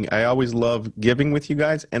training. I always love giving with you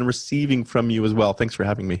guys and receiving from you as well. Thanks for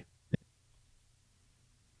having me.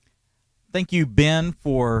 Thank you, Ben,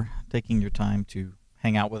 for taking your time to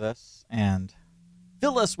hang out with us and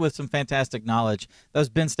fill us with some fantastic knowledge. That was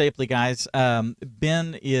Ben Stapley, guys.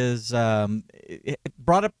 Ben is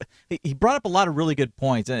brought up a lot of really good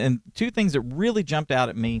points, and two things that really jumped out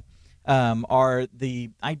at me are the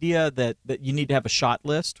idea that you need to have a shot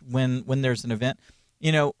list when there's an event.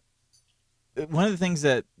 One of the things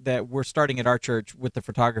that we're starting at our church with the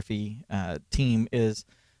photography team is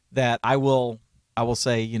that I will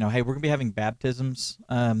say, hey, we're going to be having baptisms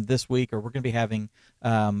this week, or we're going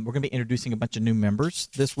to be introducing a bunch of new members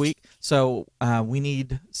this week. So we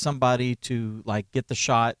need somebody to get the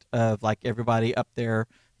shot of everybody up there,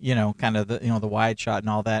 kind of the wide shot and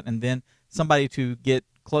all that, and then somebody to get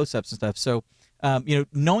close-ups and stuff. So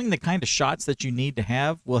knowing the kind of shots that you need to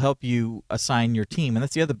have will help you assign your team. And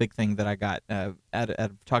that's the other big thing that I got out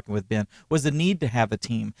of talking with Ben, was the need to have a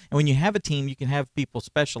team. And when you have a team, you can have people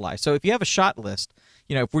specialize. So if you have a shot list,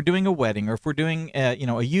 if we're doing a wedding, or if we're doing a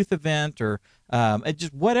youth event, or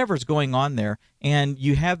just whatever's going on there, and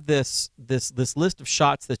you have this list of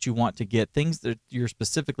shots that you want to get, things that you're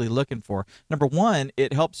specifically looking for. Number one,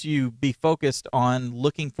 it helps you be focused on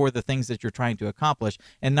looking for the things that you're trying to accomplish,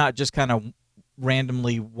 and not just kind of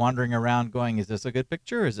randomly wandering around going, is this a good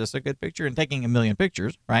picture? Is this a good picture? And taking a million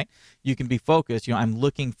pictures, right? You can be focused. I'm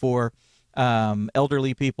looking for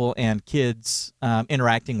elderly people and kids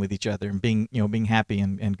interacting with each other and being happy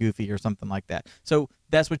and goofy or something like that. So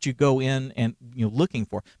that's what you go in and looking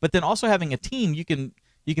for. But then also having a team, you can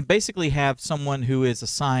basically have someone who is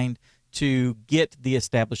assigned to get the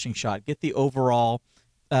establishing shot, get the overall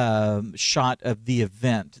shot of the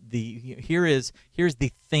event. Here's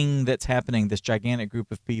the thing that's happening, this gigantic group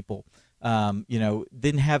of people.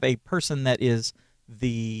 Then have a person that is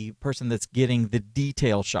the person that's getting the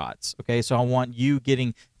detail shots. Okay, so I want you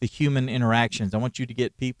getting the human interactions. I want you to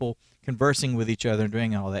get people conversing with each other and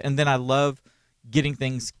doing all that. And then I love getting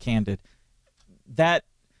things candid. The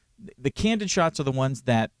candid shots are the ones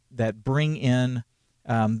that bring in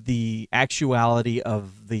the actuality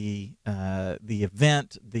of the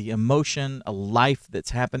event, the emotion, a life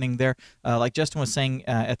that's happening there. Like Justin was saying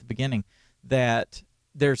at the beginning, that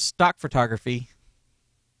there's stock photography,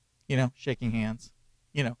 shaking hands,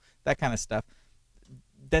 that kind of stuff.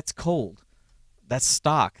 That's cold. That's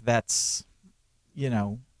stock. That's,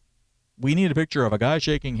 we need a picture of a guy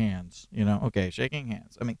shaking hands, okay, shaking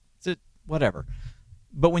hands. I mean, it's whatever.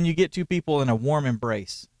 But when you get two people in a warm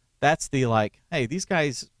embrace, that's the hey, these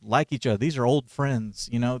guys like each other. These are old friends.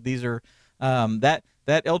 These are that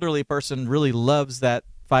elderly person really loves that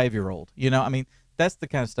 5-year-old. I mean, that's the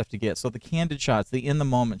kind of stuff to get. So the candid shots, the in the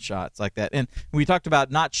moment shots like that. And we talked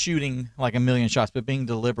about not shooting like a million shots, but being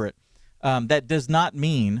deliberate. That does not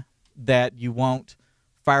mean that you won't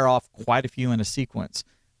fire off quite a few in a sequence.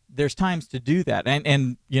 There's times to do that.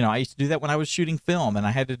 And I used to do that when I was shooting film and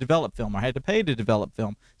I had to develop film, or I had to pay to develop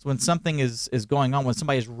film. So when something is going on, when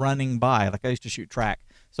somebody is running by, like I used to shoot track.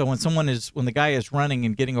 So when the guy is running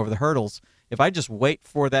and getting over the hurdles, if I just wait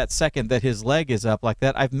for that second that his leg is up like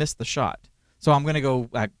that, I've missed the shot. So I'm going to go,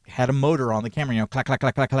 I had a motor on the camera, clack, clack,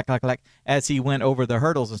 clack, clack, clack, clack, clack, as he went over the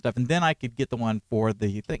hurdles and stuff. And then I could get the one for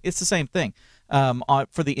the thing. It's the same thing.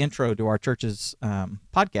 For the intro to our church's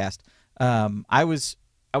podcast, I was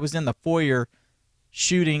in the foyer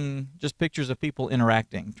shooting just pictures of people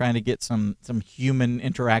interacting, trying to get some human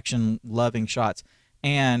interaction, loving shots.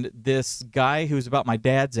 And this guy who's about my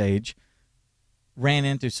dad's age ran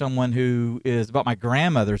into someone who is about my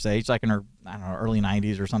grandmother's age, like in her, I don't know, early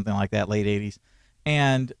 90s or something like that, late 80s.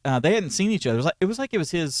 And they hadn't seen each other. It was like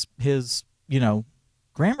his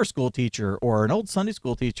grammar school teacher or an old Sunday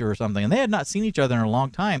school teacher or something. And they had not seen each other in a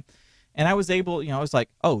long time. And I was able, I was like,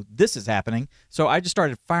 oh, this is happening. So I just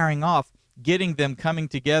started firing off, getting them coming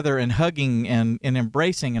together and hugging and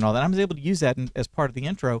embracing and all that. I was able to use that as part of the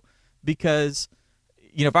intro because,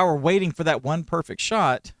 if I were waiting for that one perfect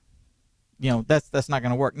shot, that's not going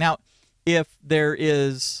to work. Now, if there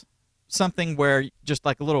is something where just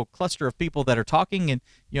like a little cluster of people that are talking and,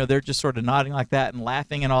 they're just sort of nodding like that and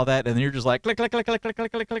laughing and all that, and you're just like, click, click, click, click, click,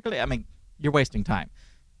 click, click, click, click. I mean, you're wasting time.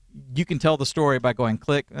 You can tell the story by going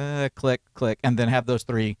click, click, click, and then have those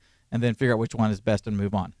three, and then figure out which one is best and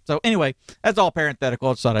move on. So anyway, that's all parenthetical.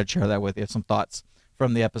 I just thought I'd share that with you, some thoughts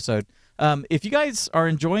from the episode. If you guys are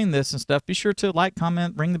enjoying this and stuff, be sure to like,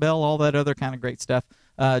 comment, ring the bell, all that other kind of great stuff.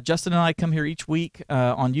 Justin and I come here each week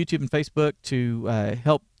on YouTube and Facebook to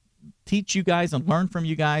help teach you guys and learn from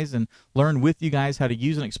you guys and learn with you guys how to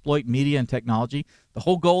use and exploit media and technology. The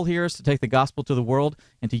whole goal here is to take the gospel to the world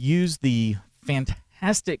and to use the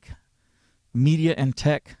fantastic media and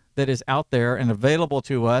tech that is out there and available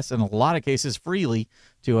to us, in a lot of cases freely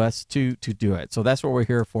to us, to do it. So that's what we're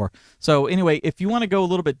here for. So anyway, if you want to go a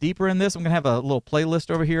little bit deeper in this, I'm going to have a little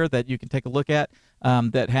playlist over here that you can take a look at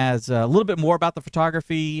that has a little bit more about the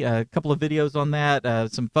photography, a couple of videos on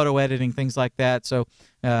that, some photo editing, things like that. So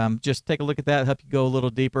just take a look at that, help you go a little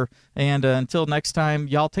deeper. And until next time,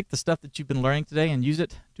 y'all take the stuff that you've been learning today and use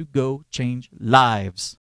it to go change lives.